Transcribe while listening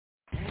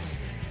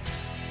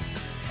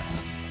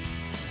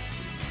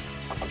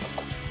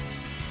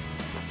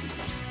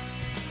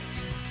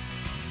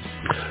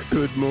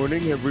Good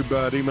morning,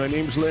 everybody. My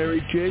name's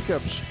Larry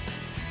Jacobs.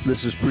 This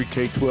is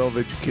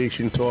Pre-K-12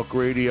 Education Talk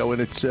Radio,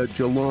 and it's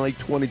July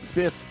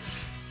 25th,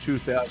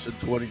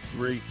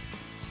 2023.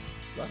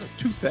 A lot of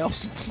 2000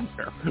 in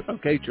there.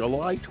 Okay,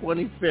 July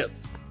 25th,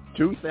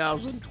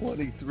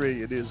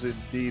 2023. It is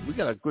indeed. We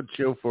got a good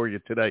show for you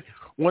today.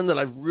 One that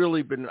I've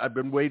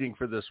been waiting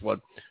for this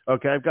one.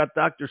 Okay, I've got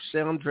Dr.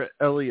 SANDRA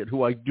ELLIOTT,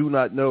 who I do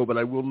not know, but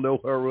I will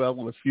know her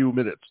well in a few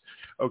minutes.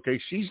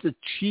 Okay, she's the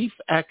Chief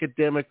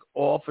Academic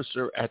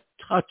Officer at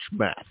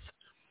TOUCHMATH,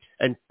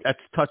 and that's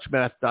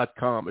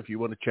touchmath.com if you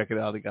want to check it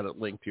out. I got it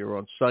linked here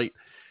on site.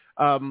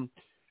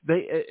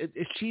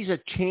 She's a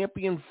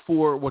champion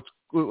for what's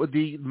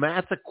the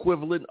math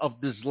equivalent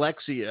of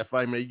dyslexia, if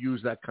I may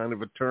use that kind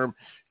of a term,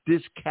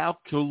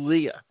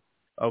 Dyscalculia,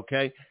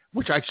 okay,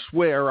 which I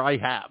swear I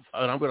have.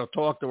 And I'm going to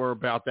talk to her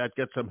about that,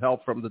 get some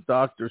help from the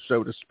doctor,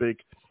 so to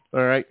speak.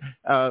 All right.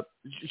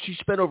 She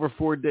spent over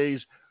 4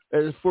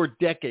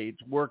 decades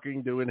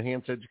working to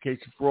enhance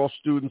education for all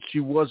students. She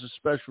was a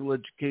special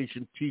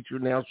education teacher.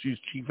 Now she's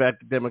Chief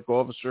Academic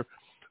Officer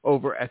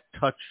over at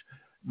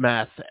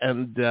TOUCHMATH,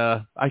 and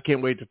I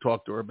can't wait to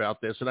talk to her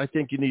about this. And I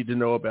think you need to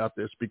know about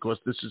this because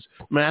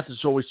math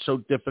is always so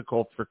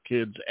difficult for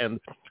kids, and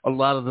a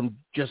lot of them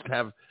just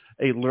have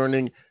a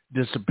learning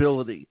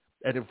disability.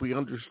 And if we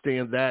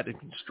understand that and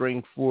can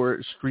screen for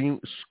it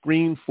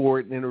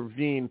and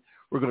intervene,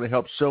 we're going to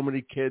help so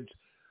many kids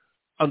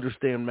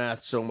understand math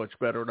so much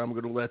better. And I'm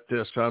going to let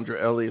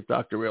SANDRA ELLIOTT,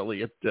 Dr.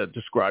 ELLIOTT,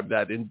 describe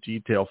that in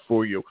detail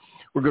for you.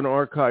 We're going to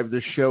archive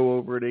this show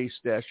over at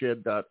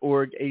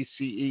ace-ed.org,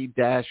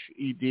 ace-ed.org.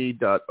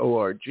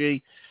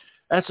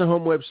 That's the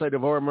home website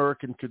of our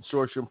American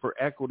Consortium for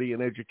Equity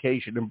in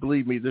Education. And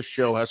believe me, this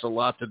show has a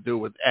lot to do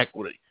with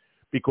equity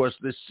because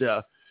this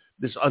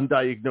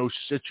undiagnosed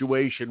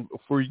situation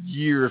for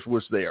years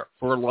was there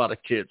for a lot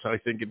of kids, I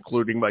think,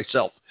 including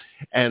myself.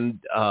 And,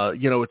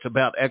 it's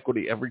about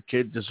equity. Every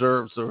kid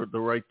deserves the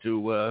right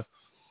to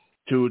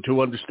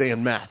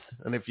understand math.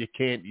 And if you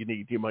can't,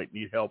 you might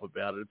need help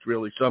about it. It's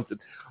really something.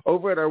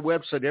 Over at our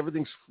website,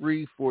 everything's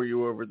free for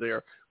you over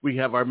there. We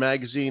have our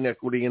magazine,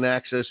 Equity and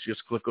Access.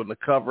 Just click on the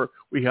cover.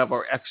 We have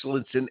our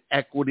Excellence in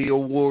Equity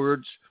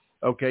Awards.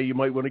 Okay, you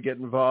might want to get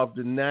involved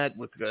in that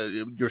with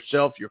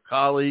yourself, your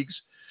colleagues,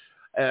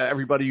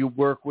 everybody you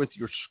work with,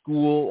 your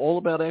school, all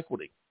about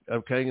equity,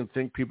 okay, and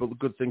the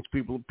good things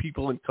people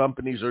and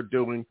companies are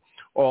doing,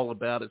 all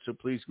about it. So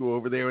please go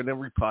over there, and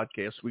every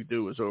podcast we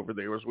do is over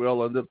there as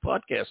well under the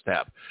podcast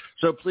tab.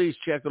 So please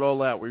check it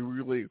all out. We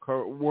really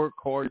work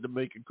hard to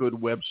make a good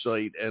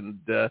website, and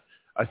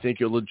I think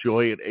you'll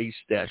enjoy it,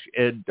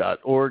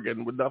 ace-ed.org.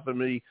 And with enough of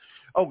me,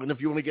 and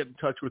if you want to get in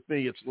touch with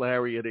me, it's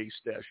Larry at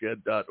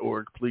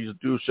ace-ed.org. Please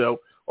do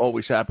so.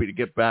 Always happy to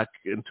get back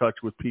in touch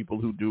with people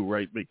who do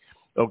write me.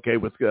 Okay,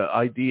 with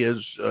ideas,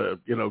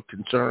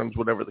 concerns,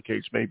 whatever the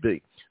case may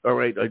be. All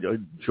right, I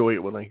enjoy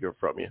it when I hear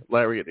from you.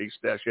 Larry at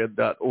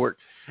ace-ed.org.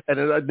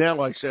 And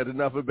now I said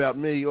enough about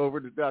me. Over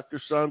to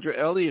Dr. SANDRA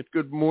ELLIOTT.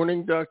 Good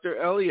morning, Dr.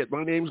 ELLIOTT.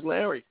 My name's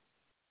Larry.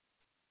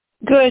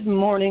 Good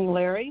morning,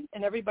 Larry.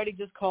 And everybody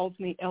just calls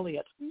me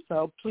Elliot.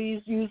 So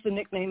please use the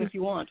nickname if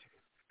you want.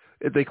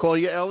 If they call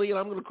you Elliot,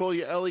 I'm going to call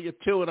you Elliot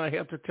too. And I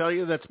have to tell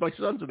you, that's my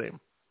son's name.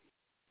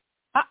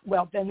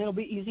 Well, then it'll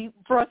be easy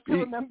for us to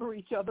remember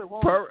each other,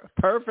 won't it?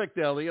 Perfect,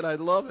 Elliot. I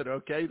love it.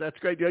 Okay, that's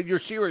great.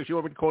 You're serious. You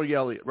want me to call you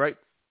Elliot, right?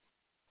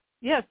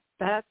 Yes,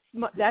 that's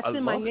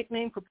been my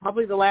nickname for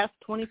probably the last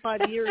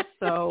 25 years,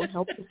 so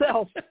help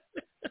yourself.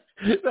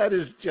 That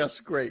is just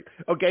great.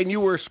 Okay, and you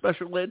were a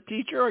special ed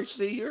teacher, I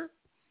see here,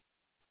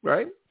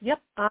 right?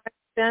 Yep, I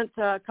spent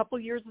a couple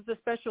years as a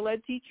special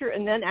ed teacher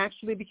and then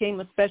actually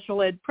became a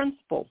special ed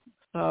principal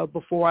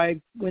before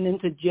I went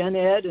into gen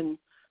ed and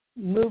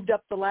moved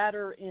up the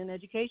ladder in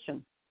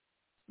education.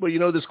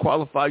 Well, this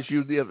qualifies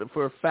you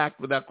for a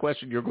fact, without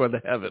question, you're going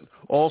to heaven.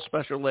 All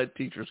special ed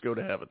teachers go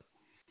to heaven.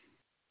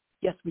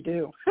 Yes, we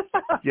do.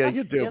 Yeah,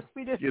 you do. Yes,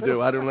 we do. You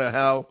do. I don't know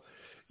how,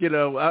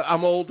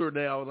 I'm older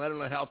now, and I don't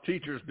know how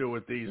teachers do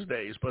it these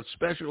days, but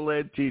special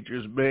ed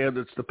teachers, man,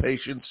 it's the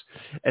patience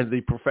and the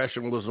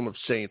professionalism of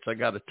saints. I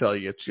got to tell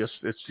you,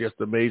 it's just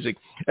amazing.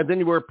 And then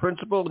you were a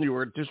principal, and you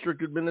were a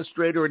district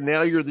administrator, and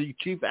now you're the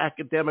Chief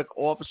Academic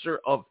Officer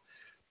of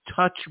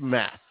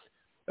TOUCHMATH.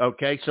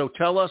 Okay, so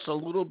tell us a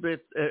little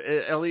bit,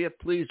 Elliot,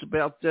 please,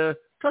 about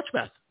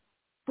TOUCHMATH.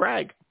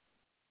 Brag.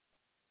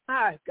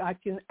 I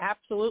can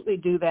absolutely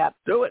do that.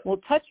 Do it.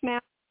 Well,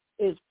 TOUCHMATH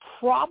is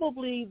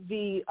probably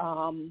the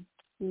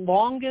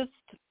longest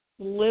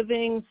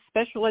living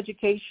special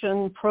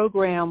education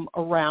program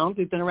around.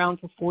 We've been around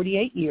for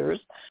 48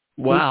 years.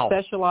 Wow.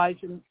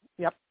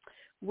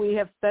 We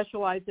have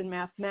specialized in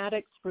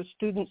mathematics for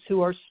students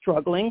who are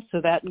struggling, so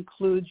that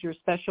includes your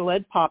special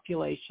ed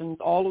populations,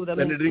 all of them.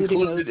 And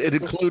it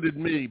included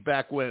me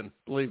back when,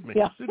 believe me.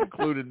 Yeah. It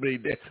included me.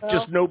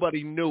 Just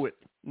nobody knew it.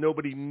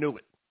 Nobody knew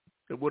it.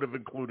 It would have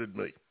included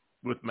me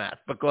with math.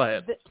 But go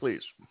ahead,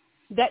 please.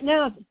 That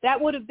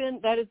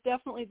is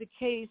definitely the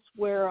case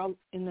where,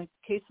 in the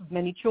case of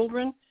many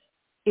children,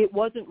 it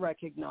wasn't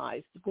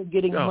recognized. We're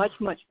getting much,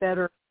 much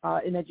better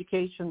in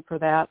education for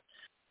that.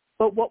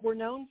 But what we're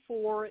known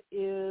for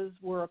is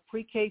we're a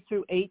pre-K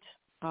through 8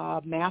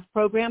 math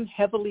program,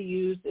 heavily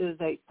used as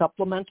a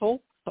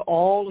supplemental to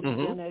all of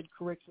the gen ed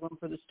curriculum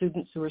for the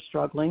students who are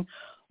struggling,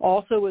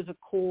 also as a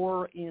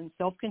core in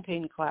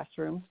self-contained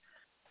classrooms.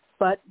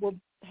 But we're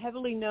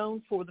heavily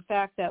known for the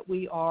fact that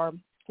we're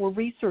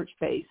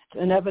research-based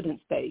and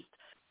evidence-based.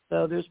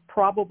 So there's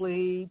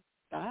probably,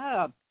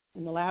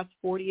 in the last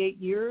 48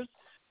 years,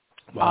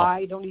 wow.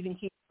 I don't even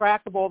keep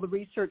track of all the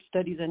research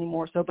studies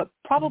anymore, but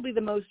probably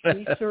the most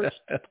researched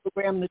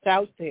program that's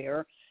out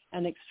there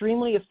and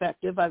extremely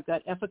effective. I've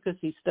got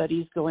efficacy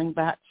studies going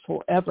back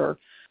forever.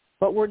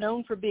 But we're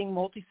known for being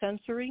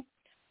multisensory,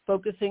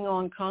 focusing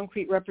on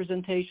concrete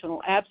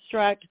representational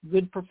abstract,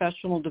 good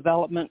professional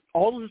development,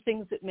 all of the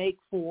things that make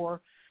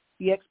for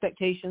the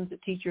expectations that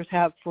teachers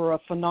have for a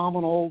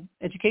phenomenal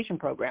education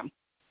program.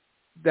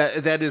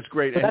 That is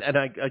great, and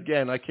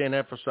I can't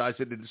emphasize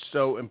it. It is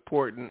so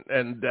important,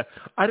 and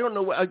I don't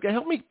know.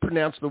 Help me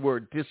pronounce the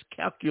word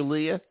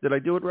Dyscalculia. Did I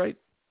do it right?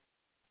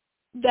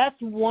 That's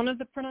one of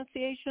the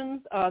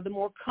pronunciations. The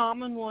more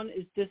common one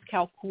is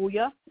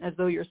Dyscalculia, as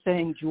though you're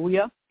saying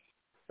Julia.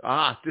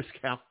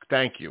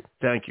 Thank you.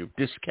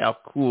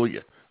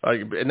 Dyscalculia.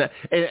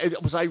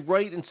 Was I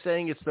right in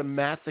saying it's the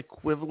math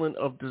equivalent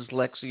of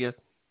dyslexia?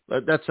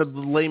 That's a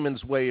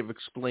layman's way of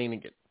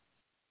explaining it.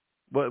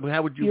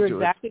 How would you do it? You're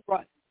exactly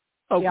right.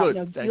 Oh,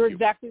 good. No, you're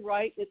exactly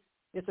right.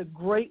 It's a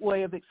great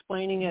way of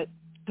explaining it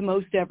to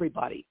most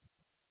everybody.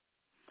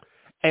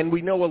 And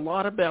we know a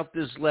lot about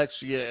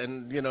dyslexia,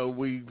 and,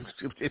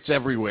 it's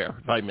everywhere,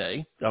 if I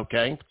may,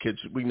 okay? Kids,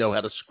 we know how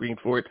to screen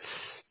for it.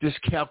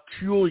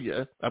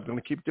 Dyscalculia, I'm going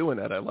to keep doing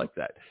that. I like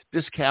that.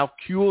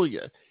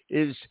 Dyscalculia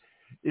is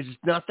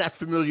not that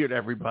familiar to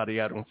everybody,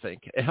 I don't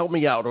think. Help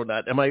me out on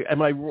that. Am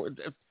I?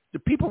 Do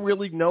people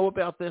really know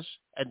about this?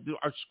 And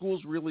are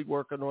schools really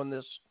working on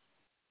this?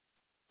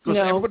 Because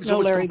everybody's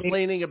always Larry,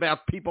 complaining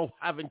about people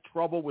having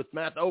trouble with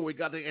math. Oh, we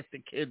got to get the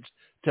kids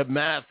to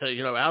math,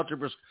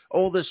 algebra,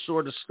 all this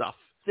sort of stuff.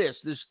 This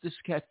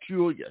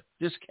dyscalculia.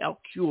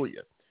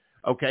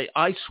 Okay,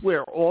 I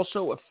swear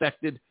also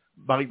affected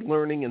by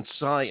learning in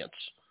science,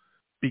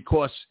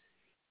 because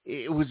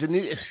it was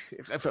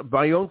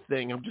my own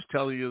thing. I'm just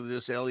telling you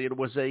this, Elliott. It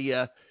was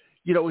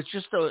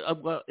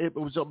it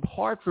was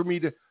hard for me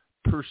to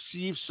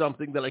perceive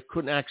something that I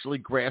couldn't actually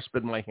grasp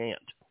in my hand.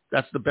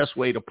 That's the best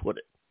way to put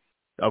it.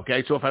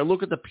 Okay, so if I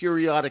look at the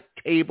periodic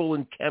table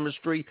in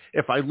chemistry,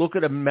 if I look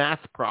at a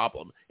math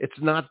problem, it's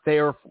not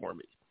there for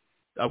me.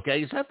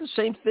 Okay, is that the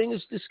same thing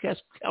as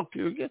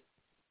dyscalculia?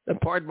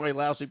 And pardon my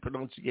lousy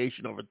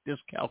pronunciation of it,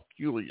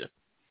 dyscalculia.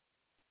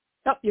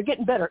 Oh, you're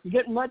getting better. You're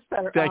getting much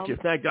better. Thank you.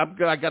 I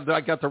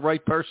got the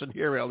right person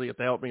here, Elliott,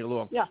 to help me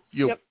along. Yeah.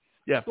 You. Yep.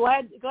 Yeah.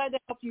 Glad to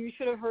help you. You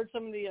should have heard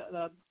some of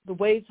the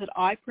ways that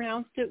I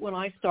pronounced it when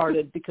I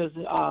started, because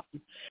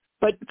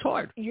but it's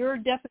hard. Your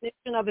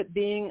definition of it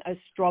being a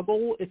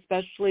struggle,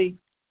 especially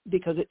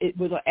because it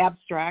was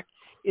abstract,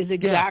 is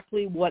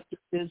exactly what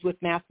this is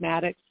with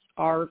mathematics.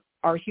 Our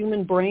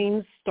human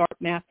brains start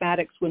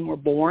mathematics when we're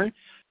born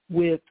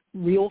with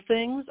real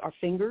things, our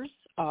fingers,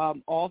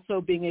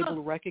 also being able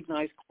to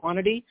recognize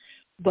quantity,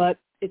 but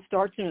it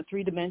starts in a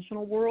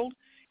three-dimensional world.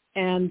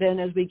 And then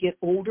as we get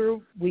older,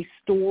 we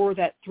store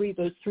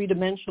those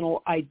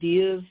three-dimensional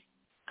ideas,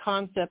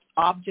 concepts,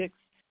 objects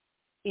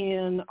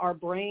in our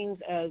brains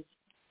as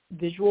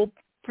visual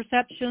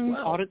perception,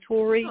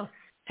 auditory,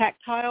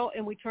 tactile,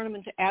 and we turn them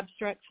into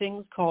abstract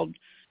things called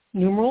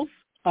numerals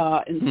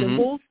and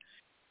symbols.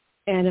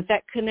 And if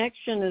that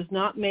connection is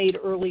not made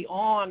early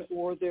on,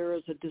 or there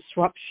is a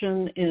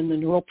disruption in the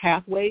neural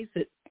pathways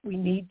that we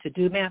need to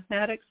do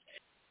mathematics,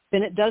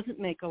 then it doesn't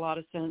make a lot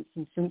of sense.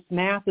 And since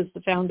math is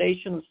the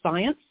foundation of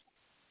science,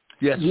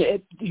 yes,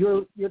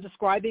 you're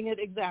describing it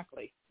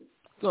exactly.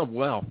 Oh,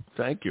 well,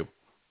 thank you.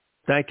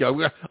 Thank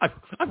you.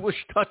 I wish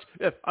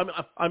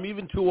I'm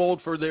even too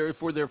old for their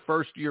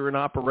first year in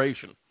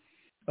operation.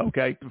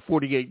 Okay,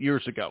 48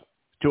 years ago,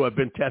 to have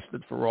been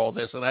tested for all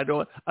this, and I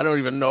don't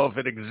even know if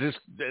it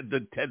exists.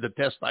 The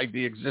test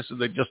ID existed.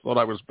 They just thought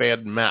I was bad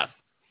in math,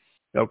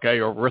 okay,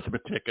 or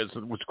arithmetic as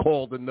it was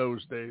called in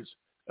those days.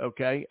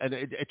 Okay, and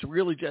it's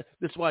really just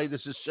that's why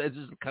this is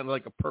kind of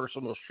like a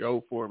personal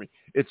show for me.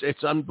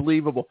 It's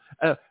unbelievable.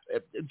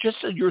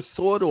 Just your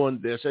thought on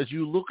this as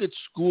you look at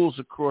schools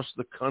across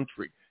the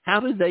country. How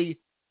do they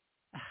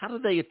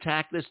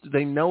attack this? Do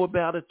they know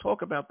about it?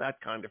 Talk about that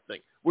kind of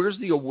thing. Where's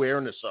the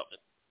awareness of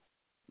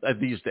it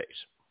these days?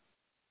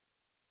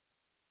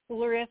 Well,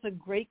 Larry, that's a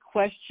great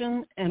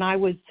question, and I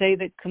would say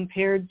that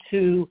compared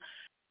to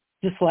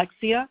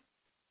dyslexia,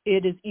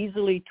 it is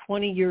easily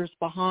 20 years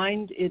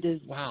behind. It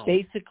is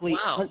basically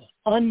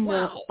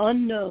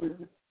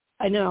unknown.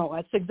 I know.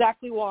 That's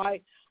exactly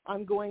why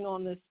I'm going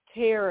on this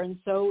tear, and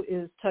so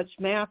is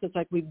TOUCHMATH. It's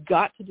like we've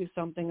got to do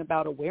something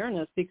about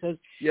awareness, because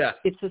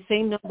it's the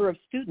same number of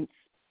students.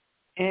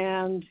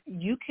 And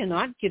you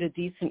cannot get a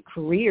decent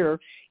career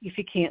if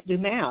you can't do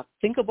math.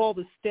 Think of all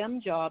the STEM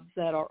jobs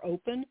that are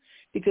open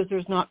because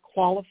there's not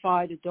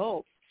qualified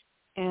adults.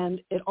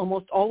 And it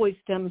almost always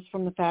stems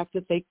from the fact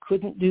that they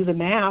couldn't do the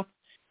math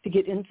to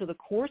get into the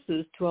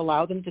courses to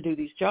allow them to do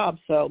these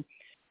jobs. So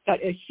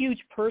got a huge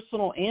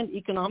personal and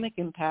economic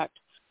impact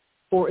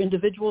for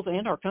individuals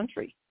and our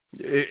country.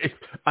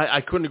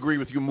 I couldn't agree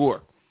with you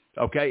more.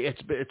 Okay,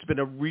 it's been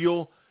a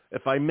real,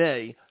 if I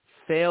may,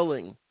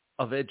 failing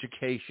of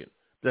education,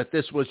 that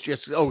this was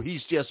just,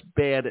 he's just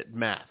bad at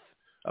math.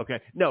 Okay,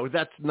 no,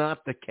 that's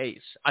not the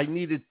case. I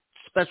needed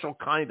special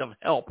kind of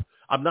help.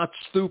 I'm not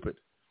stupid.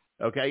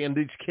 Okay, and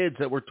these kids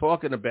that we're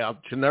talking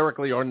about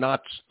generically are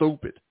not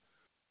stupid.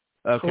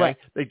 Okay,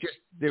 correct.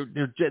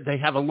 They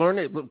have a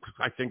learning.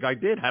 I think I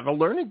did have a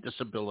learning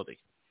disability.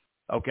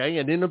 Okay,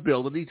 an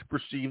inability to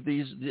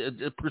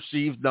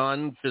perceive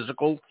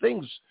non-physical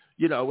things,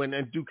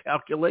 and do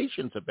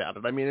calculations about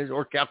it. I mean,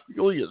 or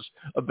calculias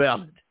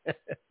about it.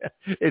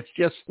 It's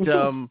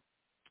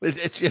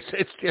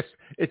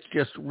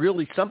just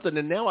really something.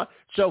 And now,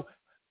 so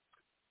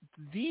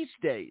these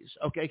days,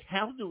 okay,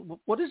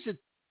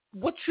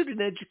 what should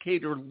an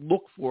educator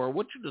look for?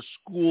 What should a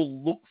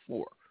school look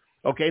for?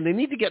 Okay, and they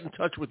need to get in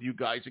touch with you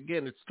guys.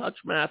 Again, it's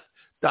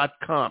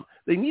TOUCHMATH.com.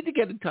 They need to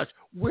get in touch.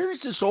 Where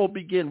does this all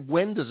begin?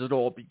 When does it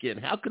all begin?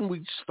 How can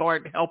we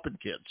start helping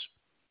kids?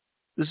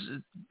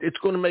 It's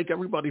going to make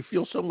everybody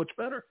feel so much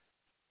better.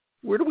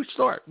 Where do we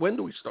start? When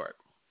do we start?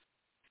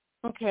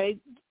 Okay,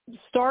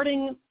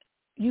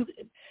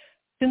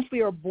 since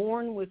we are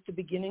born with the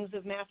beginnings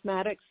of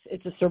mathematics,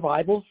 it's a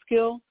survival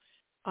skill.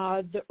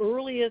 The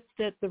earliest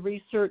that the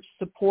research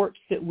supports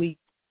that we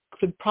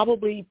could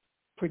probably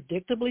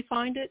predictably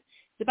find it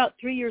is about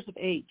 3 years of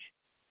age.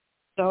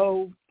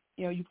 So,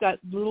 you've got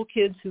little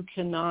kids who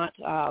cannot,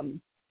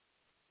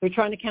 they're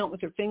trying to count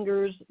with their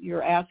fingers.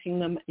 You're asking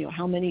them,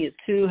 how many is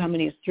 2, how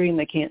many is 3, and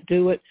they can't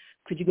do it.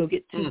 Could you go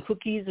get 2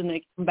 cookies? And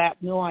they come back,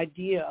 no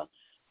idea.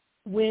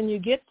 When you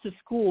get to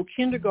school,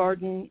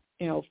 kindergarten,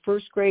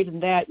 first grade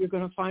and that, you're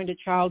going to find a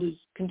child who's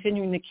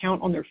continuing to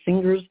count on their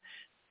fingers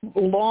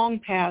long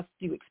past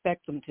you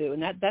expect them to.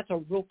 And that's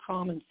a real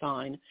common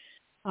sign.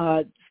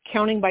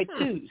 Counting by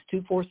 2s,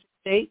 2, 4, 6,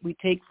 8, we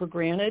take for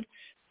granted.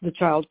 The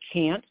child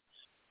can't.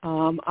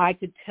 I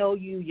could tell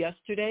you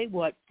yesterday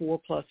what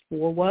 4 plus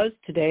 4 was.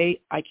 Today,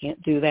 I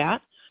can't do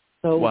that.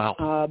 So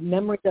wow.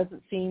 Memory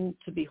doesn't seem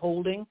to be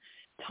holding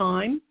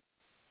time,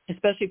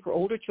 especially for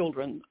older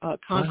children.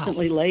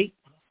 Constantly late,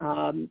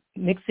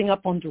 mixing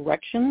up on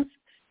directions,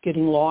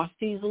 getting lost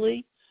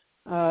easily,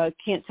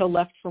 can't tell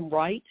left from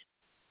right.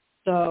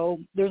 So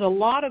there's a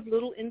lot of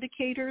little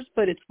indicators,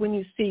 but it's when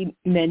you see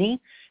many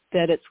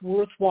that it's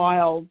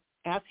worthwhile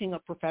asking a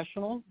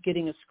professional,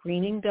 getting a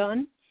screening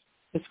done.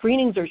 The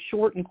screenings are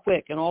short and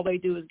quick, and all they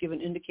do is give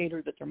an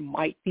indicator that there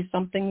might be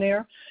something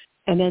there,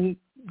 and then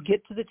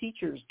get to the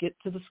teachers, get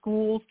to the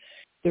schools.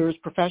 There's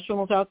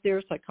professionals out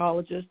there,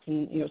 psychologists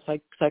and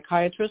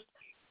psychiatrists,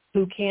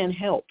 who can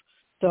help.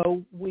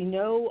 So we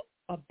know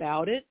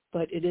about it,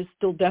 but it is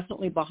still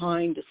definitely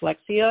behind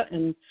dyslexia,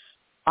 and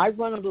I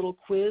run a little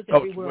quiz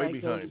everywhere I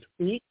go to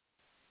speak.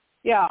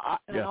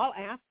 I'll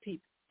ask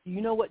people, do you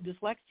know what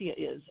dyslexia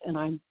is? And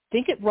I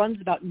think it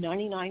runs about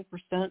 99%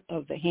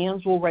 of the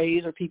hands will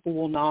raise or people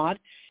will nod.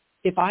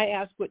 If I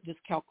ask what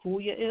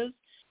dyscalculia is,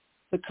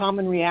 the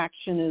common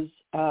reaction is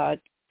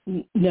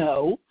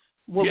no.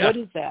 Well, what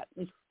is that?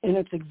 And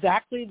it's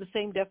exactly the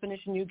same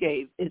definition you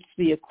gave. It's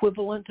the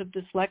equivalent of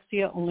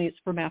dyslexia, only it's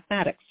for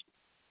mathematics.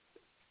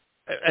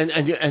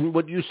 And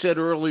what you said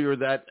earlier,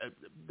 that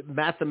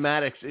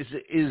mathematics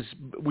is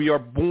we are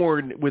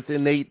born with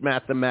innate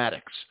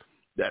mathematics.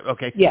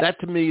 Okay, yes. That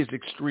to me is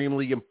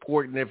extremely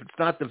important. If it's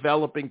not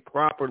developing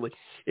properly,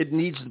 it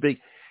needs to be.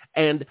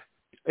 And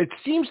it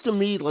seems to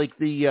me like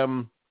the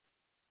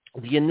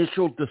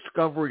initial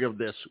discovery of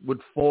this would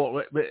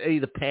fall,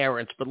 the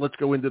parents, but let's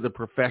go into the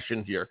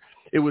profession here.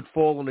 It would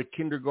fall on a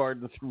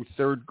kindergarten through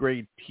third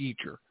grade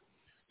teacher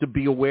to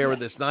be aware of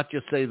this, not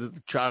just say that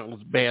the child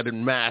is bad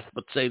in math,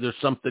 but say there's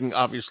something,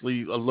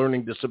 obviously, a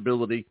learning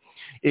disability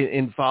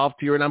involved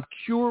here. And I'm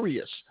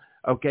curious,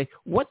 okay,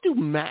 what do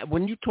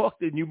when you talk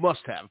to, and you must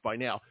have by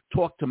now,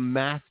 talk to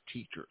math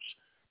teachers,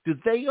 do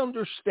they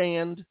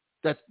understand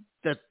that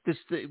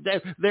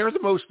they're the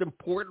most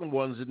important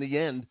ones in the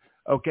end?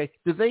 Okay,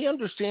 do they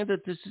understand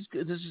that this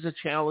is a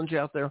challenge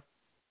out there?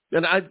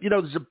 And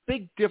there's a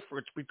big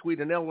difference between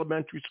an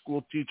elementary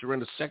school teacher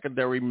and a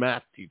secondary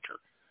math teacher.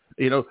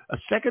 A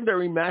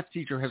secondary math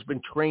teacher has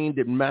been trained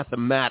in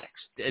mathematics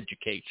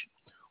education,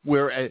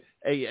 where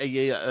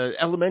a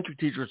elementary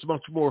teacher is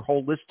much more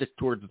holistic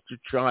towards the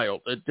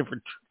child,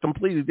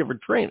 completely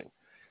different training.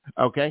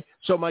 Okay,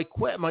 so my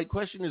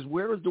question is,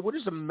 where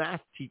does a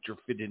math teacher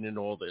fit in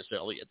all this,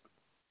 Elliott?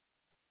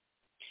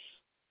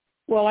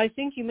 Well, I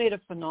think you made a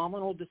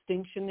phenomenal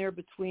distinction there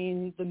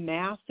between the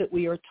math that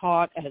we are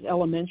taught as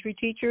elementary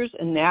teachers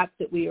and that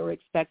we are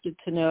expected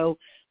to know,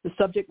 the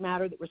subject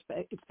matter that we're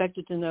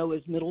expected to know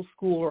as middle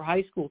school or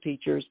high school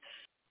teachers.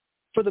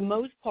 For the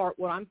most part,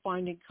 what I'm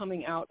finding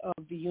coming out of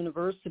the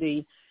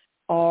university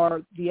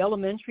are the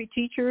elementary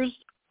teachers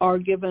are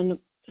given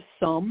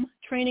some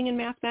training in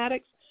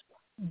mathematics,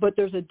 but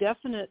there's a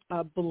definite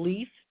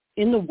belief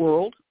in the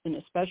world, and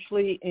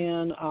especially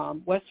in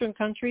Western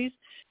countries,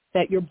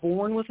 that you're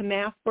born with a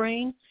math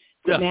brain,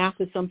 that math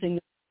is something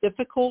that's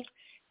difficult,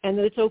 and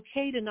that it's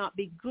okay to not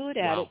be good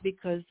at it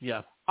because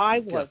I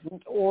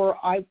wasn't or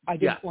I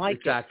didn't like it.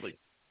 Exactly.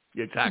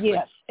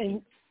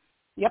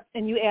 Yes,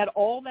 and you add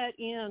all that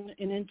in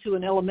and into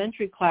an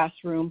elementary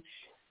classroom.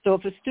 So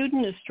if a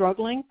student is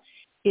struggling,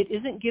 it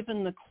isn't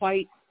given the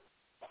quite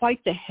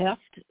the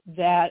heft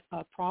that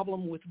a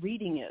problem with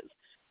reading is.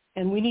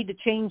 And we need to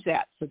change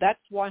that. So that's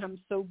why I'm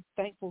so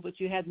thankful that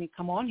you had me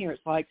come on here.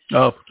 It's like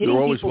getting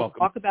you're people welcome. to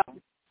talk about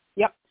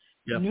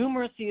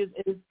numeracy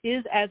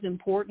is as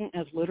important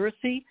as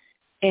literacy.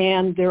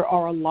 And there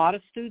are a lot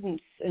of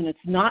students, and it's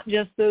not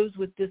just those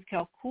with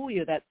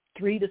dyscalculia, that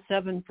 3 to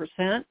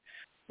 7%,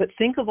 but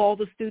think of all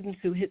the students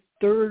who hit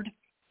third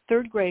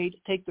grade,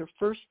 take their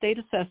first state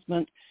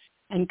assessment,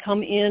 and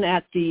come in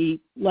at the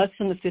less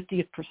than the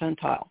 50th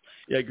percentile.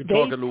 Yeah, you're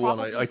talking to one,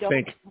 I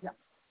think.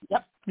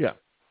 Yeah.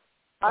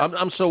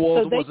 I'm so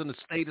old, it wasn't a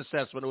state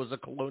assessment, it was a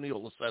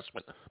colonial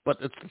assessment, but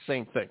it's the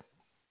same thing.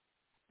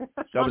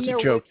 That was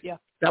a joke.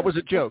 That was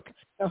a joke.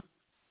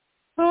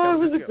 Oh, it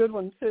was a good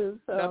one, too.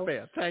 So. Not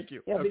bad. Thank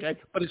you. Okay.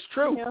 But it's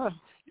true. Yeah.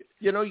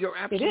 You know, you're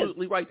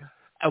absolutely right.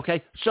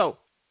 Okay. So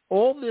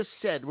all this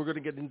said, we're going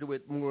to get into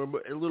it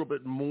a little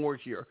bit more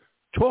here.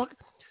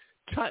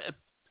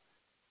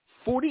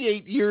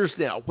 48 years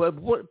now.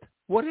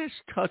 What has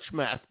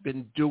TouchMath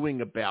been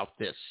doing about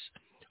this?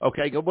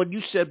 Okay. What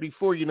you said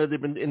before, you know,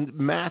 they've been in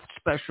math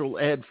special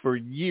ed for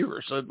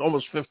years,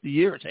 almost 50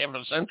 years, half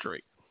a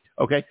century.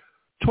 Okay.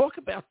 Talk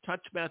about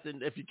TouchMath,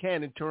 if you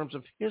can, in terms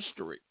of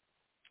history.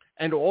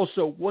 And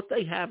also what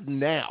they have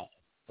now,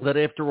 that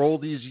after all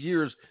these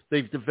years,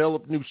 they've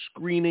developed new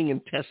screening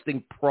and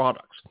testing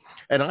products.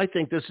 And I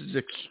think this is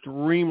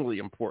extremely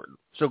important.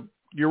 So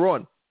you're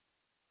on.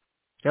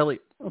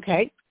 Elliott.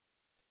 Okay.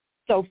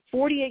 So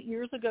 48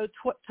 years ago,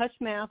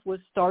 TouchMath was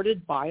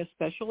started by a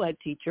special ed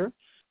teacher,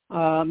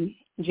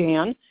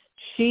 Jan.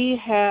 She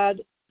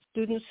had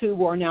students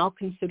who are now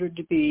considered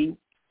to be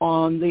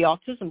on the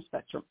autism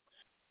spectrum.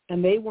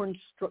 And they were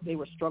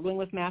struggling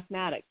with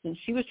mathematics, and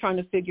she was trying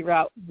to figure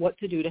out what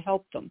to do to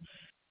help them.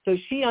 So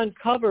she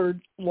uncovered,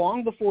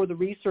 long before the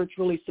research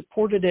really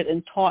supported it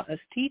and taught us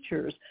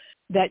teachers,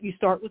 that you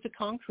start with the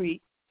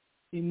concrete,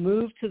 you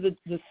move to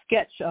the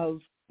sketch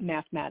of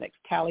mathematics,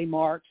 tally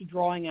marks,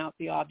 drawing out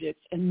the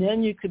objects, and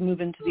then you could move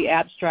into the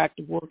abstract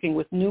of working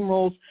with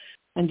numerals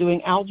and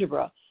doing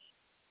algebra.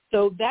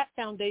 So that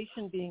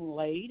foundation being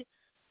laid,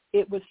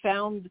 it was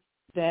found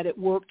that it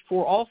worked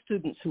for all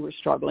students who were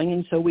struggling,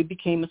 and so we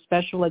became a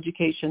special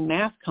education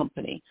math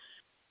company.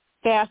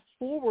 Fast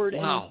forward,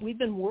 and we've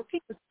been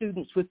working with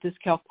students with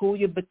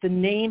dyscalculia, but the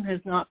name has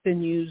not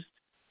been used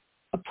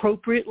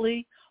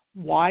appropriately,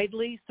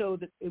 widely, so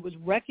that it was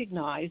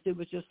recognized. It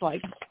was just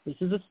like, this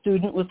is a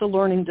student with a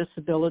learning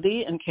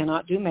disability and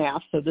cannot do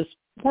math, so this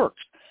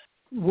works.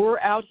 We're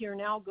out here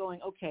now going,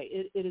 okay,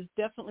 it is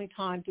definitely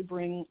time to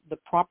bring the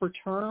proper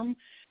term,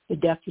 the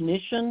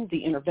definition,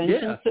 the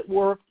interventions that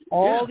work,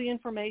 all the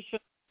information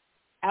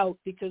out,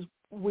 because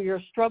we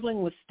are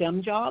struggling with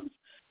STEM jobs.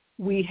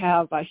 We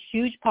have a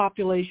huge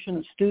population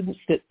of students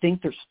that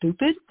think they're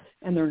stupid,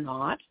 and they're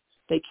not.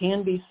 They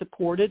can be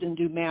supported and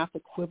do math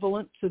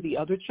equivalent to the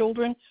other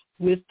children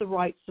with the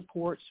right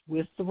supports,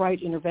 with the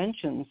right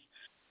interventions.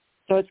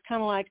 So it's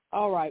kind of like,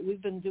 all right,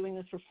 we've been doing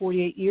this for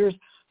 48 years.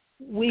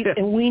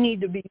 And we need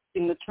to be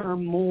using the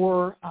term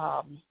more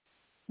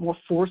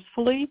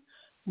forcefully,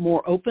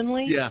 more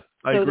openly. Yeah,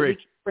 I agree. So that we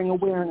can bring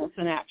awareness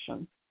and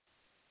action.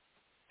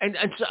 And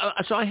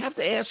so I have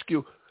to ask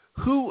you,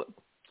 who?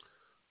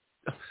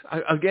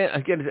 Again,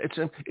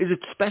 is it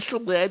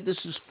special ed this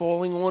is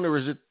falling on, or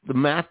is it the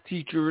math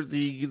teacher,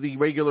 the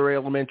regular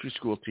elementary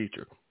school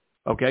teacher?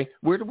 Okay,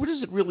 where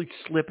does it really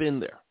slip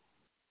in there?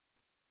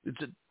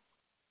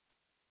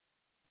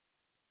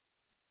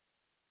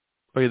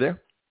 Are you there?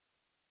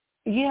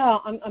 Yeah,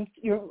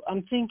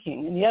 I'm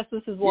thinking, and yes,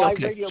 this is live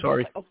radio.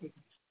 Sorry. Okay.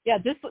 Yeah,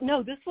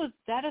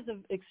 that is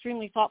an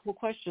extremely thoughtful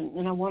question,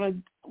 and I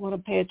want to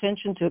pay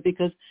attention to it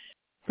because.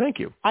 Thank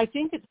you. I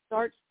think it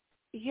starts.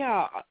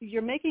 Yeah,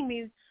 you're making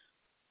me.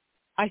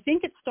 I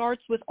think it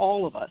starts with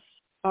all of us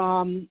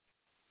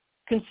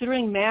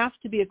considering math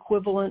to be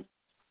equivalent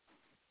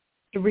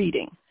to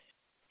reading,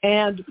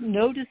 and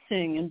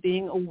noticing and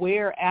being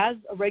aware as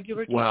a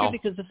regular teacher,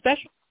 because the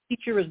special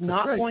teacher is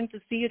not going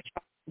to see a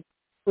child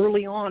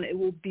early on. It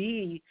will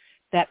be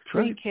that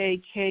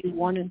pre-K,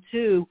 K1 and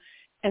 2,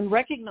 and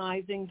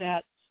recognizing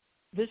that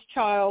this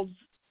child's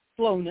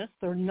slowness,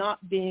 they're not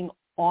being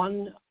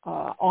on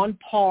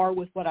par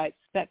with what I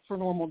expect for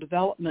normal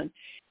development,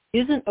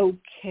 isn't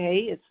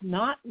okay. It's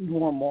not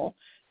normal,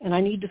 and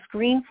I need to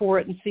screen for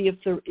it and see if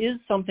there is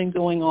something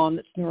going on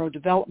that's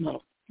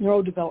neurodevelopmental.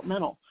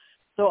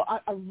 So I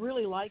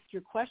really liked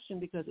your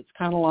question because it's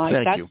kind of like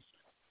Thank you.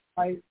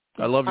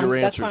 I love your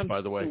answers,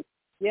 by the way.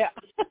 Yeah.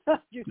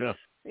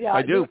 Yeah,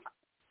 I do.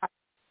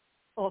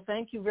 Well,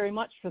 thank you very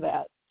much for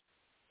that.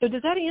 So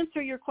does that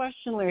answer your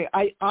question, Larry?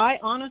 I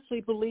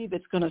honestly believe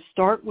it's going to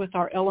start with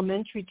our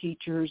elementary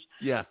teachers.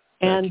 Yeah.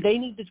 And they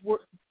need to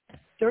work.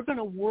 they're going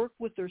to work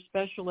with their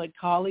special ed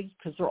colleagues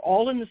because they're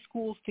all in the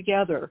schools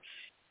together.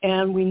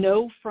 And we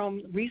know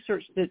from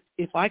research that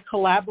if I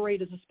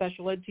collaborate as a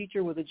special ed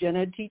teacher with a gen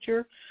ed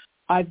teacher,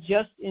 I've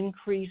just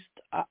increased,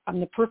 I'm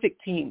the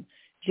perfect team.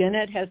 Gen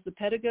ed has the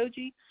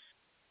pedagogy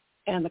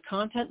and the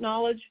content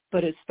knowledge,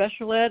 but as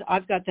special ed,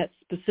 I've got that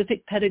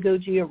specific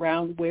pedagogy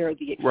around where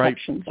the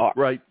exceptions are.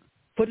 Right.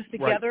 Put us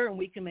together and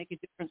we can make a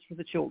difference for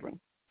the children.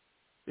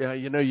 Yeah,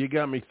 you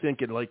got me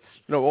thinking,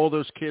 all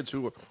those kids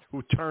who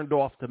turned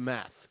off to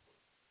math.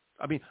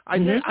 I mean,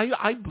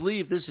 I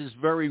believe this is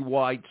very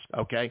wide,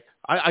 okay?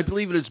 I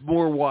believe it is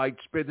more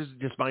widespread. This is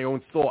just my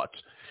own thoughts,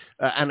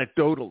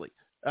 anecdotally.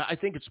 I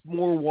think it's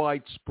more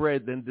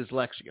widespread than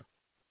dyslexia.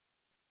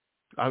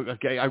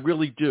 Okay, I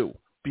really do,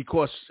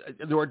 because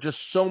there are just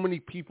so many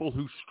people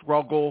who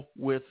struggle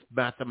with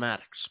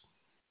mathematics,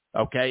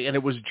 okay? And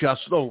it was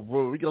just,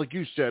 like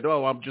you said,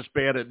 I'm just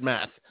bad at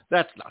math.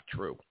 That's not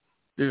true.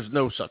 There's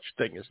no such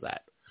thing as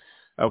that.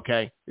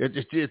 Okay,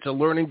 it's a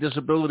learning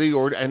disability,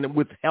 and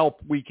with help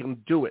we can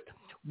do it.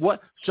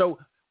 What do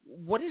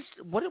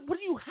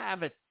you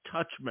have at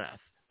TOUCHMATH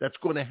that's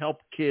going to help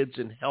kids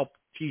and help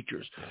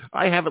teachers?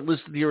 I have it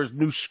listed here as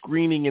new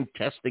screening and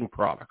testing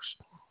products.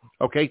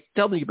 Okay,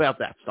 tell me about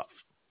that stuff.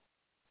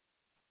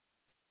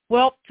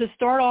 Well, to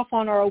start off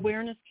on our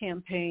awareness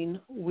campaign,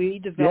 we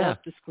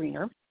developed a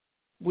screener.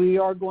 We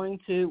are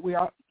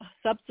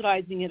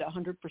subsidizing it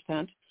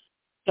 100%.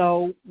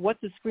 So what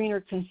the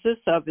screener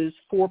consists of is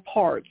 4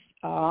 parts.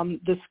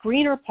 The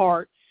screener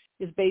part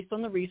is based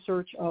on the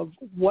research of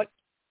what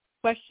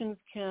questions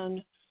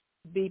can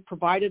be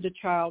provided a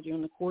child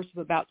during the course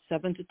of about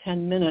 7 to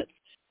 10 minutes.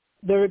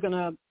 They're going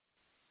to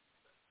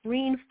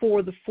screen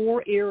for the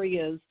 4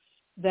 areas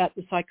that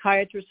the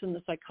psychiatrist and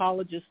the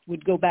psychologist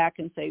would go back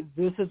and say,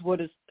 this is what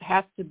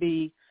has to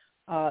be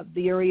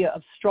the area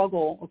of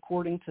struggle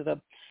according to the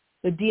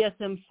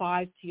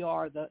DSM-5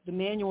 TR, the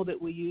manual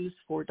that we use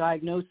for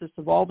diagnosis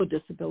of all the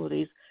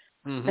disabilities.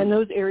 Mm-hmm. And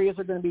those areas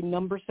are going to be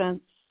number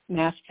sense,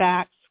 math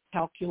facts,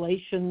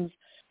 calculations,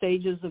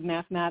 stages of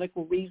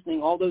mathematical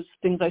reasoning, all those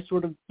things I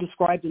sort of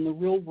described in the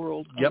real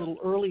world a little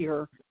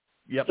earlier.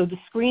 Yep. So the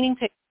screening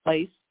takes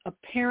place. A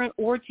parent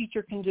or a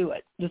teacher can do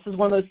it. This is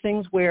one of those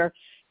things where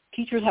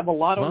teachers have a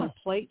lot on their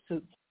plate,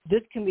 so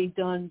this can be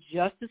done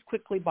just as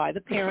quickly by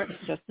the parent,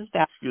 just as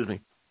fast. Excuse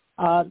me.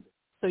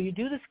 So you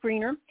do the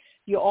screener.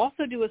 You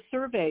also do a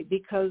survey,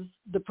 because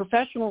the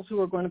professionals who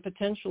are going to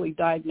potentially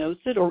diagnose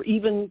it, or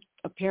even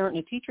a parent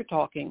and a teacher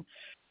talking,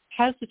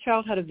 has the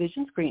child had a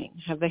vision screening?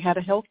 Have they had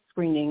a health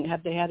screening?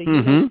 Have they had a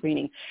hearing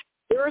screening?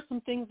 There are some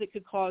things that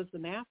could cause the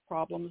math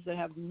problems that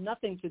have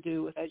nothing to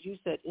do with, as you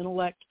said,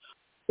 intellect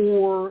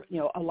or,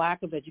 a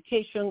lack of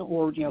education,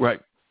 or,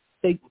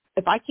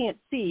 if I can't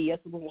see,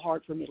 it's a little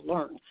hard for me to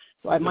learn.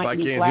 So I might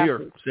need glasses. If I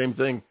can't hear, same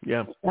thing,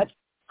 yeah. That's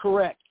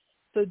correct.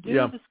 So do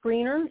the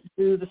screener,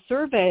 do the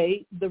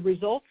survey. The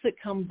results that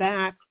come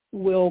back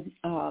will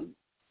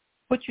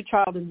put your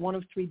child in one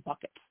of 3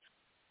 buckets.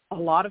 A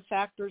lot of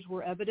factors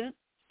were evident,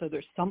 so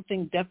there's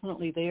something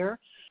definitely there.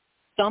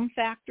 Some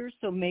factors,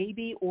 so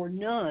maybe or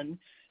none.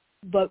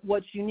 But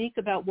what's unique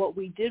about what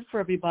we did for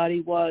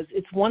everybody was,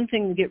 it's one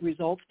thing to get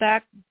results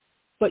back,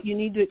 but you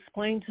need to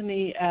explain to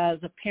me as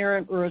a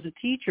parent or as a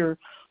teacher,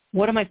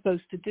 what am I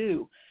supposed to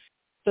do?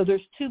 So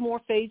there's 2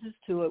 more phases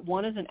to it.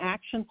 One is an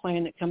action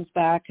plan that comes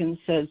back and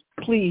says,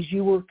 please,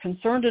 you were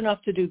concerned enough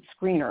to do the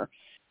screener.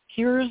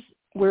 Here's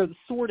where the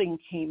sorting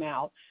came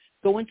out.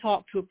 Go and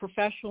talk to a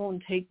professional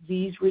and take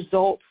these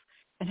results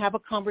and have a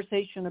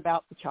conversation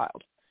about the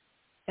child.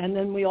 And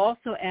then we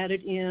also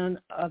added in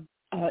an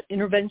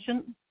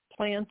intervention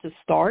plan to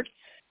start,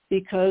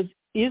 because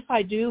if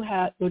I do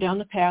go down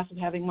the path of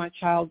having my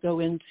child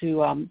go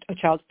into a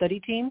child study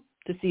team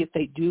to see if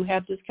they do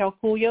have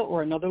dyscalculia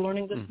or another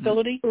learning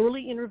disability,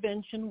 early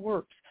intervention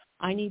works.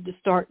 I need to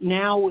start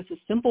now with the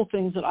simple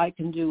things that I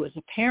can do as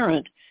a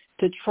parent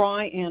to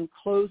try and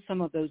close some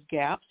of those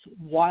gaps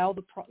while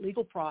the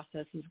legal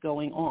process is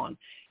going on.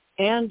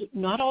 And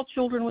not all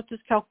children with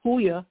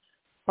dyscalculia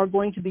are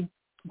going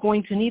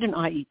to need an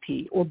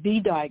IEP or be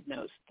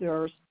diagnosed.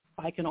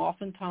 I can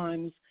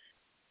oftentimes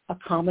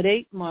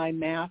accommodate my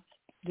math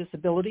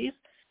disabilities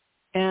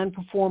and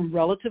perform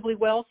relatively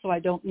well, so I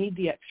don't need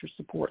the extra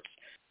supports.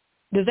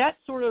 Does that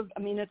sort of,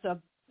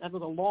 that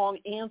was a long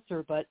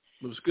answer, but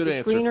it was a good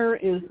answer. Screener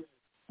is,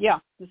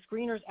 the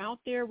screener's out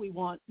there.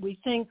 We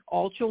think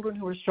all children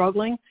who are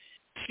struggling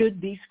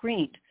should be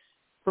screened.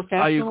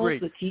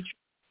 Professionals, the teachers,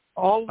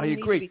 all of them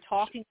need to be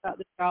talking about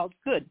the child.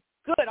 Good,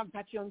 I've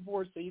got you on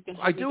board so you can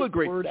I do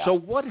agree. So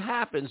what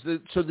happens,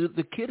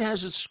 the kid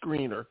has a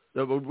screener,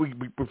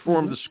 we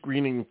perform the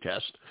screening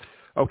test,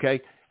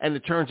 okay, and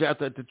it turns out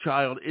that the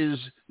child is,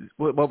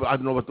 I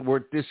don't know what the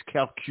word,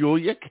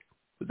 dyscalculic,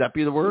 would that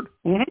be the word?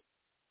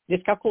 Mm-hmm.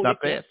 Dyscalculic.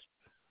 Not bad.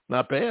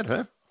 Not bad,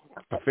 huh?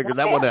 I figured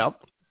that one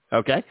out.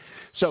 Okay.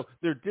 So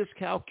they're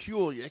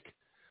dyscalculic,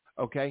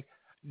 okay?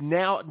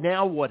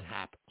 Now what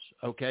happens,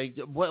 okay?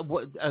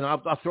 And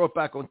I'll throw it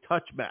back on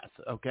TOUCHMATH,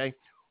 okay?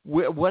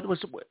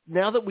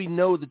 Now that we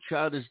know the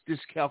child is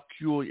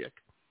dyscalculic,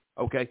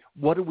 okay,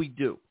 what do we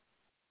do?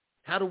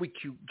 How do we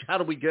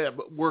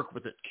work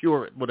with it,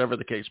 cure it, whatever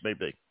the case may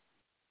be?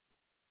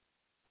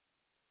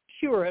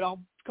 Cure it. I'll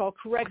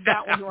correct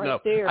that one right No,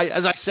 there.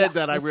 as I said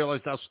that, I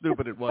realized how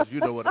stupid it was. But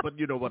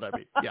you know what I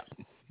mean.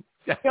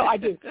 Yeah. No, I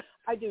do.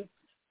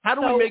 How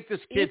do we make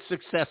this kid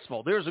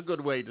successful? There's a good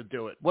way to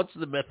do it. What's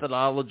the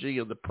methodology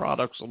and the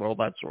products and all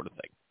that sort of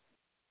thing?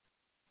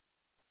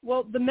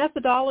 Well, the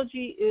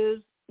methodology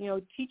is,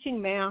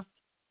 teaching math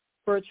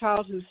for a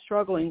child who's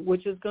struggling,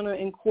 which is going to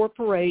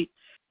incorporate,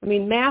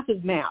 math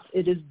is math.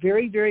 It is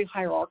very, very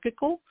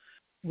hierarchical,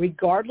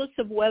 regardless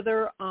of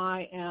whether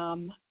I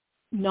am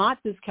not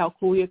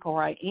dyscalculic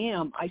or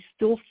I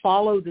still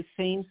follow the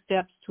same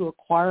steps to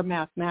acquire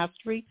math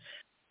mastery.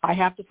 I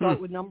have to start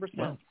with number sense.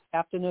 Wow. I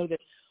have to know that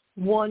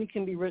 1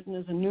 can be written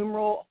as a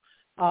numeral.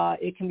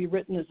 It can be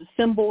written as a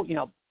symbol.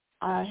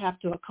 I have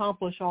to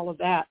accomplish all of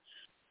that.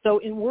 So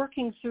in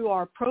working through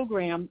our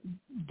program,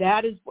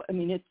 that is,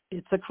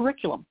 it's a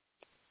curriculum,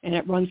 and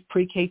it runs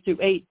pre-K through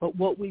 8. But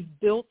what we've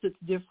built that's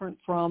different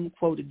from,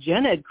 quote, a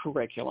gen ed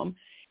curriculum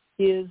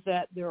is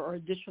that there are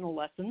additional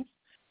lessons.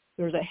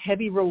 There's a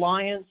heavy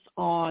reliance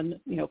on,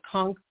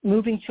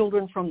 moving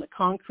children from the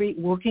concrete,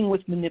 working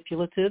with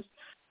manipulatives,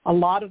 a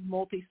lot of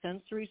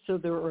multisensory, so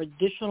there are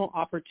additional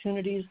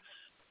opportunities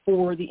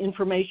for the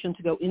information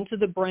to go into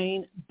the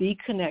brain, be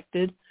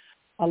connected,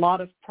 a lot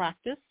of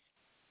practice,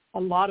 a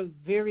lot of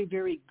very,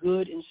 very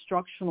good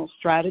instructional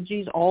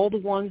strategies, all the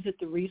ones that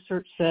the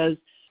research says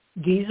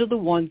these are the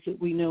ones that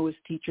we know as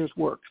teachers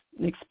work: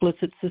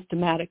 explicit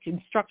systematic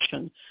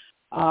instruction,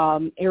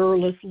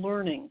 errorless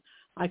learning.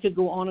 I could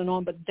go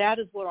on, but that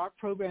is what our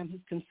program has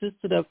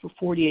consisted of for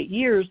 48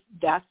 years.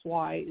 That's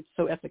why it's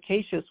so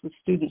efficacious with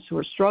students who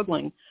are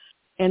struggling.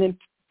 And in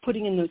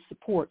putting in those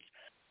supports,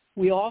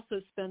 we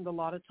also spend a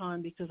lot of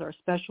time, because our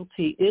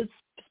specialty is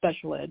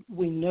special ed.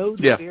 We know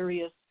the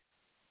various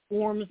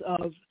forms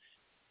of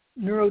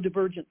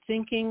neurodivergent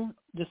thinking,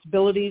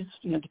 disabilities,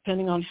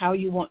 depending on how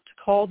you want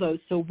to call those.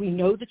 So we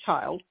know the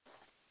child.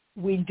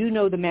 We do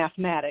know the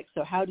mathematics.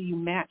 So how do you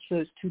match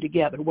those two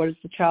together? What does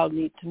the child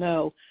need to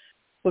know?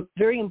 But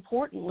very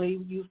importantly,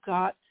 you've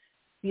got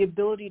the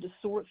ability to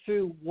sort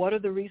through what are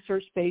the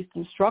research-based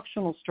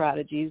instructional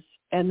strategies.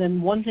 And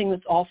then one thing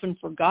that's often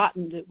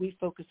forgotten that we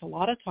focus a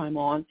lot of time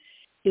on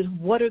is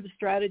what are the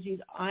strategies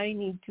I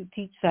need to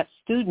teach that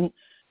student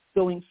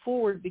going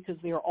forward, because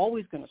they are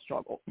always going to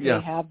struggle. Yeah.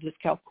 They have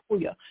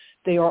dyscalculia.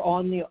 They are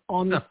on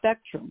the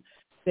spectrum.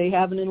 They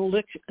have an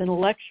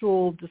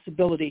intellectual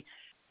disability.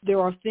 There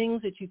are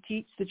things that you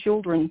teach the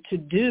children to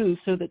do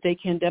so that they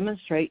can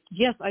demonstrate,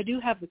 yes, I do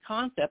have the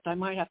concept. I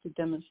might have to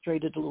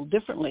demonstrate it a little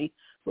differently,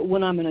 but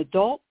when I'm an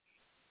adult,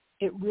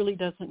 it really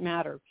doesn't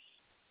matter.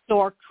 So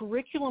our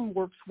curriculum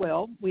works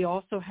well. We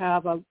also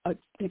have an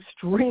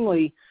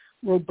extremely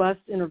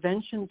robust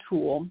intervention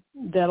tool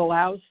that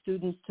allows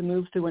students to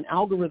move through an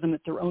algorithm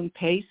at their own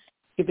pace,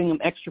 giving them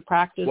extra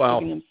practice,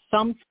 giving them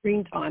some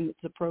screen time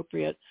that's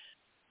appropriate.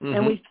 Mm-hmm.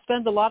 And we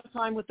spend a lot of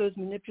time with those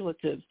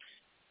manipulatives.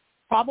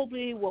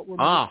 Probably what we're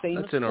most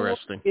famous for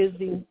is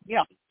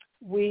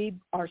we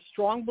are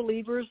strong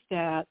believers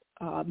that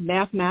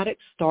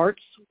mathematics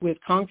starts with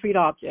concrete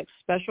objects,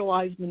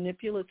 specialized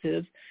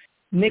manipulatives,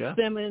 mix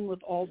them in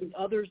with all the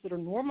others that are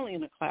normally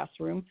in a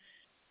classroom.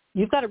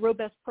 You've got a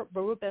robust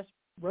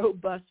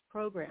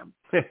program.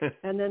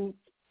 And then,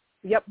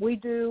 we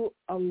do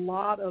a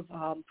lot of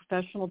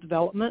professional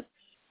development.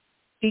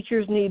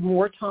 Teachers need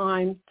more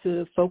time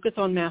to focus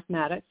on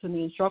mathematics and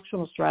the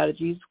instructional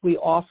strategies. We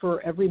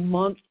offer every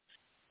month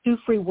 2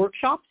 free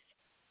workshops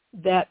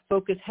that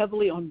focus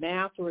heavily on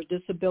math or a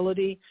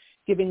disability,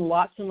 giving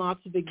lots and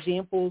lots of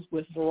examples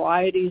with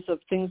varieties of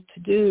things to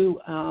do,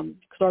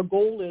 because our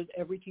goal is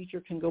every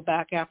teacher can go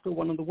back after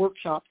one of the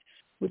workshops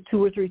with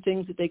 2 or 3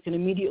 things that they can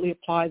immediately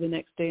apply the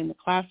next day in the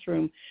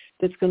classroom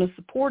that's going to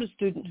support a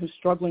student who's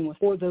struggling with,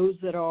 or those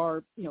that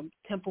are,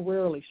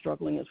 temporarily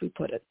struggling, as we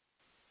put it.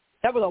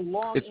 That was a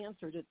long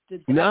answer.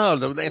 No,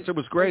 the answer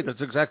was great.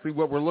 That's exactly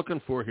what we're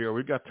looking for here.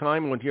 We've got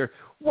time on here.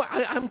 Well,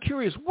 I'm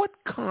curious, what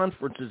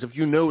conferences, if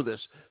you know this,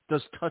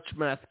 does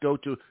TOUCHMATH go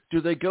to? Do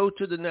they go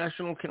to the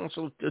National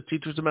Council of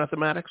Teachers of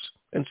Mathematics,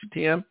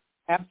 NCTM?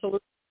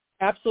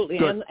 Absolutely,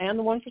 and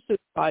the one for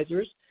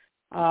supervisors.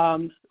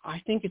 I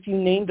think if you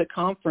named a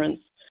conference,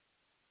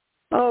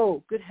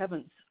 oh, good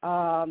heavens.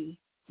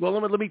 Well,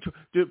 let me.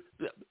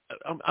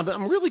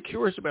 I'm really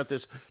curious about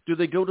this. Do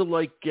they go to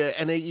like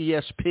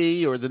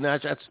NAESP or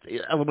that's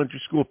the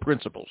elementary school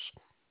principals?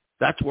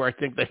 That's where I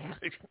think that's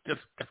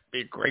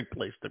be a great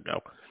place to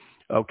go.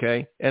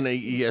 Okay,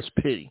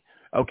 NAESP.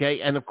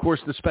 Okay, and of course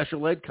the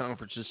special ed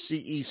conferences,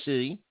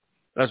 CEC,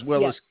 as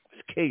well as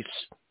CASE.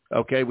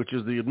 Okay, which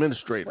is the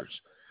administrators.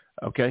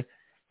 Okay,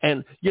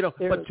 and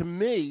but to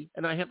me,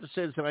 and I have to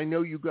say this, and I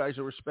know you guys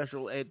are a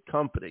special ed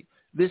company.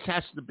 This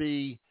has to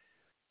be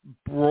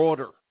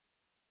broader,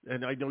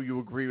 and I know you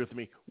agree with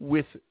me,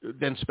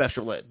 than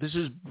special ed. This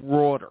is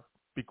broader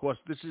because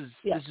this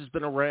has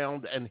been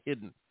around and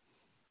hidden,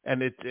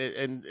 and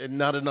and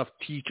not enough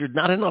teachers,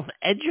 not enough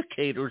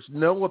educators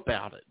know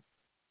about it.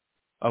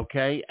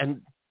 Okay,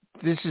 and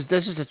this is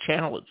a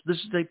challenge. This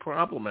is a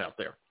problem out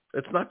there.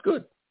 It's not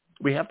good.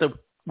 We have to.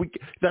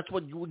 That's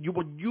what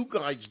you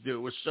guys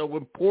do is so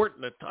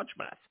important at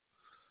TouchMath.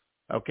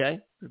 Okay,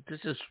 this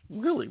is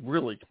really,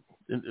 really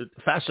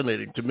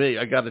fascinating to me.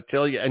 I got to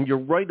tell you, and you're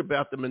right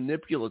about the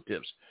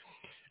manipulatives.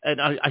 And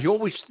I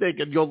always think,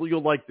 and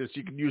you'll like this.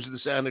 You can use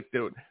this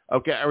anecdote.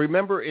 Okay, I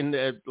remember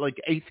in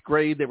like 8th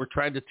grade they were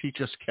trying to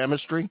teach us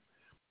chemistry.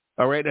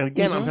 All right, and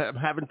again, I'm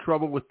having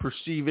trouble with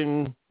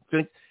perceiving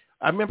things.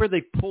 I remember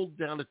they pulled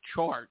down a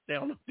chart,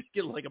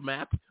 like a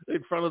map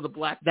in front of the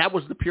black. That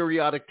was the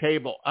periodic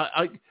table.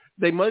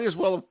 They might as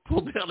well have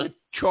pulled down a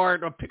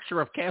chart, a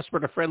picture of Casper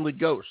the Friendly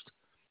Ghost.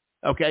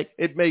 Okay,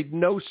 it made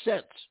no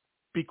sense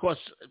because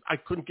I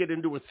couldn't get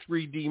into a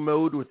 3D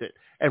mode with it.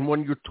 And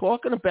when you're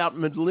talking about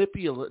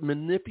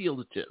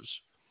manipulatives,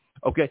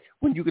 okay,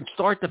 when you can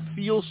start to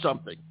feel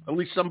something, at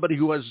least somebody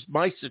who has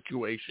my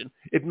situation,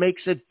 it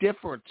makes a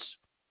difference.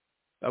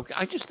 Okay,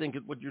 I just think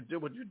what you're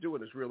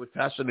doing is really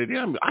fascinating.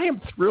 I am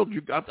thrilled.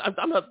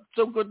 I'm not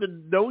so good to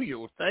know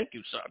you. Thank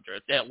you, Sandra.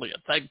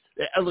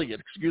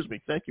 Elliott. Excuse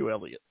me. Thank you,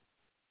 Elliott.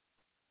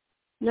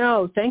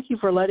 No, thank you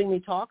for letting me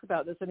talk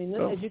about this. I mean,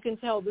 as you can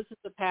tell, this is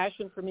a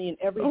passion for me and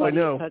everybody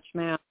at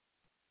TouchMath.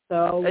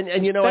 So,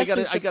 and you know, I got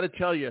to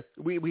tell you,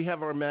 we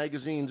have our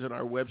magazines and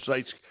our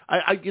websites.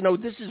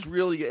 This is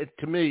really,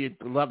 to me,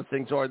 a lot of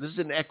things are. This is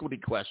an equity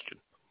question.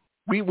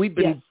 We've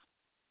been,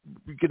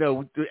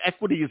 the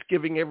equity is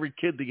giving every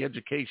kid the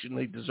education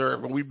they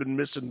deserve, and we've been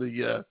missing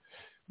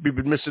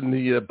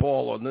the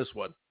ball on this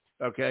one.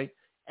 Okay,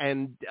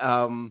 and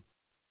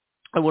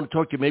I want to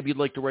talk to you. Maybe you'd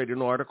like to write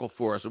an article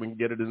for us, and we can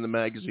get it in the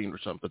magazine or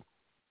something.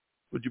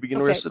 Would you be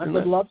interested in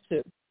that? I would love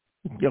to.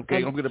 Okay,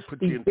 I'm going to put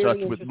you in touch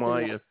with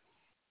Maya.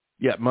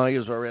 Yeah,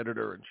 Maya's our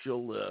editor, and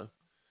she'll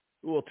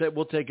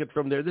we'll take it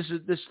from there. This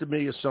to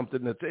me is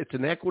something it's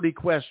an equity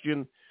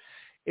question.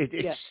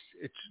 It's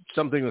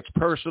something that's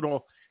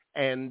personal,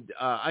 and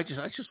I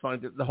just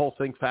find the whole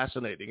thing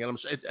fascinating. And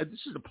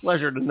this is a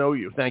pleasure to know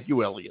you. Thank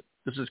you, Elliott.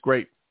 This is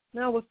great.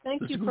 No, well,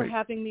 thank you for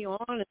having me on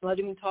and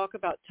letting me talk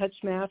about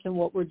TouchMath and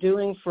what we're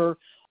doing for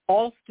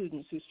all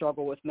students who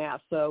struggle with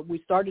math. So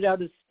we started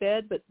out as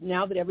SPED, but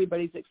now that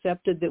everybody's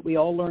accepted that we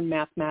all learn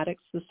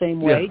mathematics the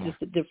same way,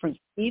 just at different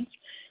speeds,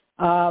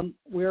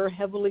 we're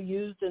heavily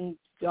used in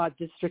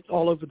districts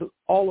all over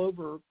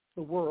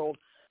the world.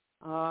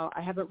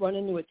 I haven't run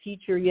into a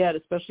teacher yet,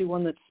 especially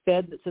one that's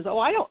SPED, that says,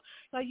 I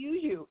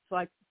use you. It's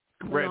like,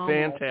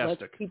 fantastic.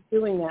 Let's keep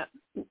doing that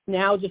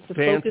now, just to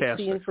focus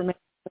the information.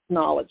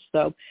 Knowledge.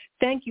 So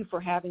thank you for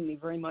having me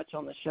very much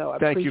on the show. I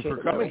appreciate it. Thank you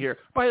for coming here.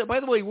 By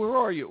the way, where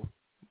are you?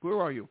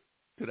 Where are you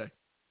today?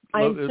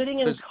 I'm sitting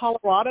in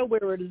Colorado,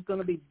 where it is going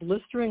to be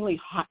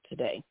blisteringly hot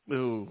today.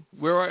 Ooh,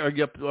 where are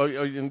you?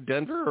 Are you in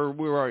Denver, or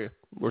where are you?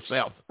 Or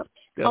south?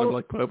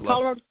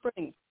 Colorado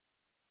Springs.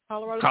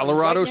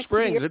 Colorado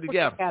Springs.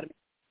 Right,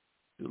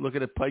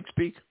 looking at Pikes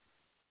Peak?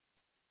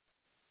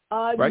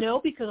 Right?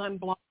 No, because I'm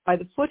blocked by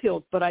the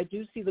foothills, but I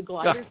do see the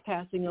gliders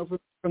passing over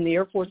from the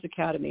Air Force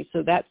Academy,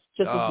 so that's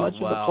just as much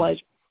of a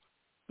pleasure.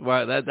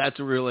 Wow, that's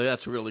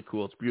really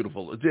cool. It's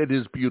beautiful. It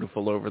is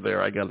beautiful over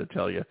there, I got to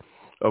tell you.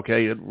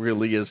 Okay, it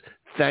really is.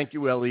 Thank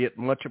you, Elliott.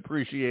 Much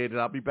appreciated.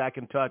 I'll be back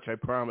in touch, I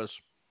promise.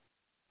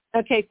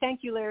 Okay,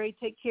 thank you, Larry.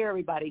 Take care,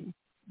 everybody.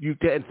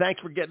 And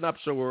thanks for getting up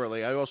so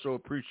early. I also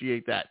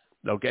appreciate that.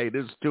 Okay, it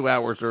is 2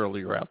 hours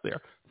earlier out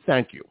there.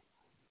 Thank you.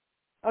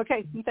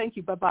 Okay, thank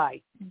you.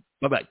 Bye-bye.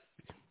 Bye-bye.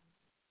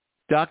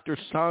 Dr.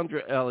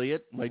 Sandra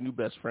Elliott, my new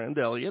best friend,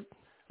 Elliott,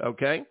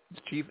 okay,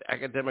 Chief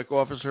Academic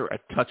Officer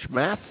at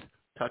TouchMath,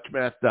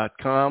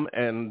 touchmath.com,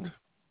 and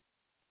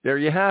there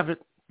you have it.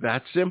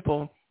 That's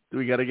simple.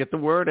 We got to get the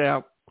word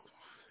out.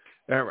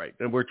 All right,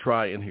 and we're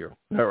trying here.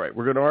 All right,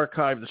 we're going to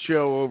archive the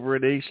show over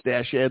at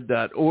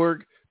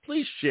ace-ed.org.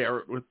 Please share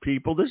it with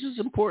people. This is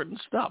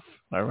important stuff,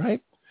 all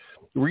right?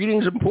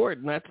 Reading's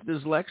important. That's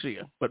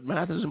dyslexia, but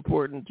math is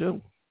important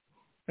too.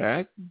 All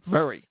right?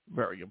 Very,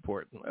 very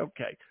important.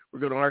 Okay. We're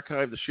going to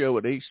archive the show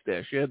at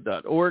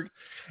ace-ed.org.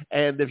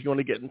 And if you want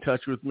to get in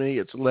touch with me,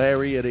 it's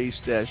Larry at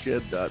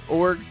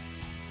ace-ed.org.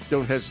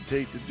 Don't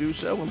hesitate to do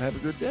so, and have a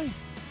good day.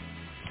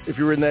 If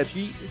you're in that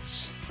heat,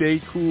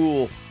 stay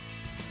cool.